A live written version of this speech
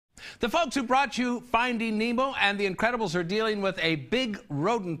The folks who brought you Finding Nemo and The Incredibles are dealing with a big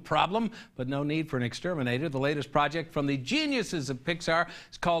rodent problem, but no need for an exterminator. The latest project from the geniuses of Pixar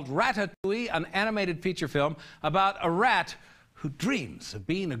is called Ratatouille, an animated feature film about a rat who dreams of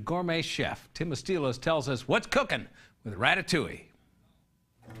being a gourmet chef. Tim Estiloz tells us what's cooking with Ratatouille.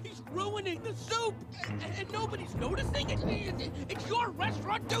 He's ruining the soup, and nobody's noticing. It's your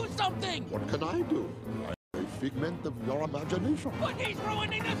restaurant. Do something. What can I do? A figment of your imagination. But he's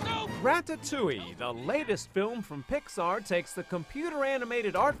ruining the soup. Ratatouille, the latest film from Pixar, takes the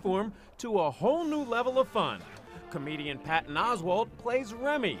computer-animated art form to a whole new level of fun. Comedian Patton Oswalt plays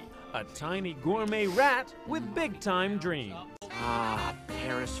Remy, a tiny gourmet rat with big-time dreams. Ah,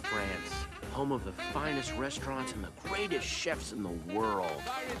 Paris, France. Home of the finest restaurants and the greatest chefs in the world.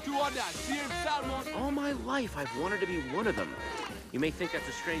 All my life, I've wanted to be one of them. You may think that's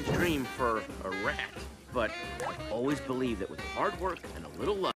a strange dream for a rat, but I've always believed that with hard work and a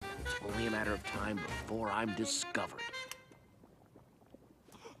little luck, it's only a matter of time before I'm discovered.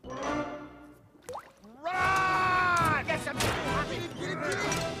 Run! Yes, I'm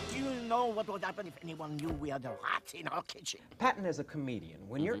Do you know what would happen if anyone knew we had a rat in our kitchen? Patton, as a comedian,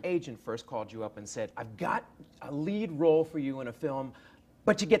 when your agent first called you up and said, I've got a lead role for you in a film,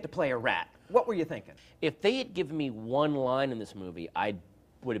 but you get to play a rat, what were you thinking? If they had given me one line in this movie, I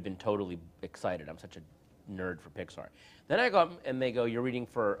would have been totally excited. I'm such a nerd for Pixar. Then I go up and they go, you're reading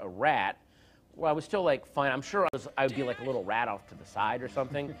for a rat. Well, I was still like, fine. I'm sure I would be like a little rat off to the side or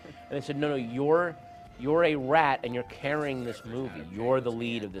something. And they said, no, you're a rat and you're carrying this movie. You're the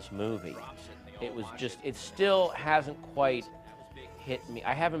lead of this movie. It was just, it still hasn't quite hit me.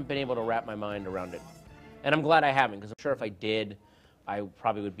 I haven't been able to wrap my mind around it. And I'm glad I haven't, because I'm sure if I did, I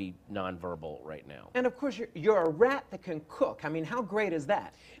probably would be nonverbal right now. And of course, you're a rat that can cook. I mean, how great is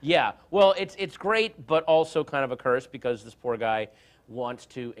that? Yeah, well, it's great, but also kind of a curse, because this poor guy wants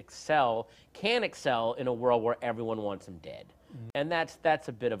to excel, can excel in a world where everyone wants him dead. And that's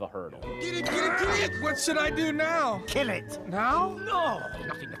a bit of a hurdle. Get it! What should I do now? Kill it. Now? No,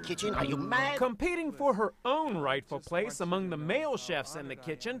 not in the kitchen. Are you mad? Competing for her own rightful place among the male chefs in the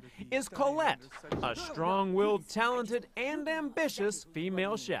kitchen is Colette, a strong-willed, talented, and ambitious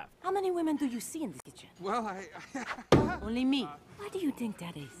female chef. How many women do you see in this kitchen? Well, Only me. Why do you think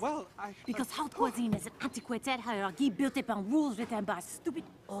that is? Well, Because haute cuisine is an antiquated hierarchy built upon rules written by stupid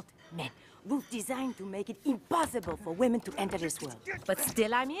old men. Rules designed to make it impossible for women to enter this world. But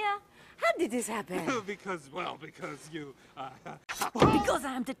still I'm here. How did this happen? because you, Because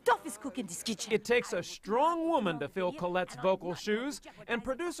I am the toughest cook in this kitchen. It takes a strong woman to fill Colette's vocal shoes, and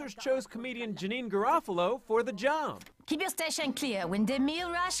producers chose comedian Janeane Garofalo for the job. Keep your station clear. When the meal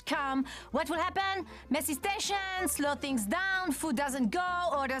rush comes, what will happen? Messy station, slow things down, food doesn't go,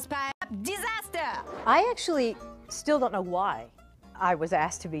 orders pile up, disaster! I actually still don't know why I was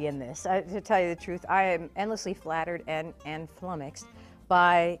asked to be in this. To tell you the truth, I am endlessly flattered and flummoxed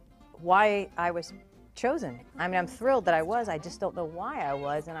by why I was chosen. I mean, I'm thrilled that I was. I just don't know why I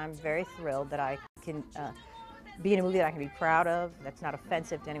was, and I'm very thrilled that I can be in a movie that I can be proud of, that's not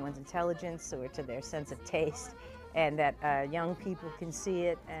offensive to anyone's intelligence or to their sense of taste, and that young people can see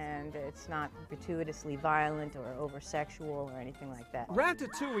it, and it's not gratuitously violent or over-sexual or anything like that.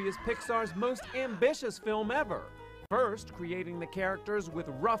 Ratatouille is Pixar's most ambitious film ever. First, creating the characters with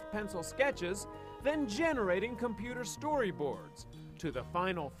rough pencil sketches, then generating computer storyboards, to the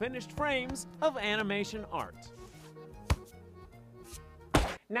final finished frames of animation art.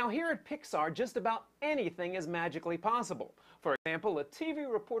 Now here at Pixar, just about anything is magically possible. For example, a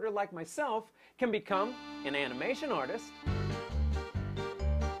TV reporter like myself can become an animation artist,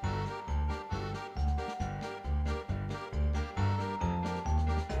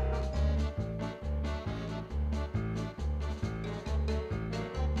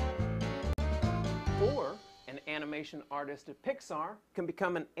 or an animation artist at Pixar can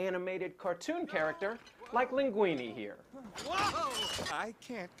become an animated cartoon character like Linguini here. whoa! I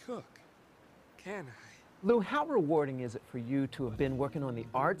can't cook, can I? Lou, how rewarding is it for you to have been working on the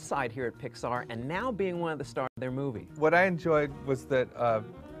art side here at Pixar and now being one of the stars of their movie? What I enjoyed was that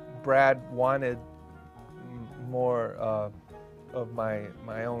Brad wanted more of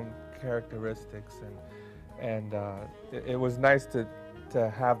my own characteristics, and it was nice to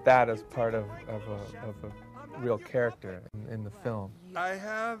have that as part of a real character in the film. I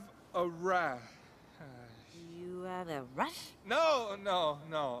have a rat. You have a rush?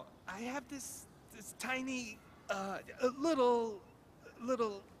 No. I have this tiny, a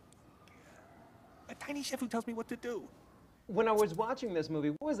tiny chef who tells me what to do. When I was watching this movie,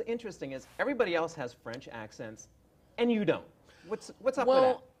 what was interesting is everybody else has French accents, and you don't. What's up with that?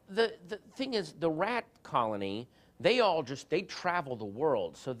 Well, the thing is, the rat colony they travel the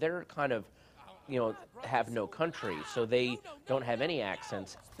world, so they're kind of, you know, have no country, so they don't have any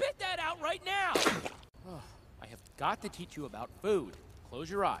accents. Spit that out right now! I have got to teach you about food. Close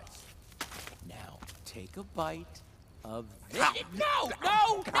your eyes. Now, take a bite of this.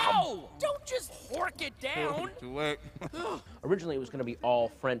 No! Don't just hork it down! Too late. Originally, it was going to be all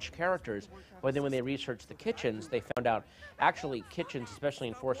French characters, but then when they researched the kitchens, they found out actually kitchens, especially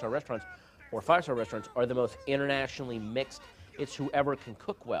in 4-star restaurants or 5-star restaurants, are the most internationally mixed. It's whoever can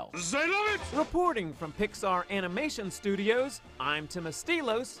cook well. Reporting from Pixar Animation Studios, I'm Tim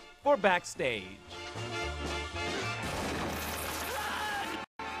Estiloz for Backstage.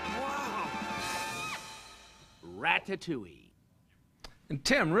 Ratatouille. And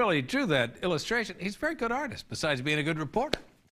Tim really drew that illustration. He's a very good artist, besides being a good reporter.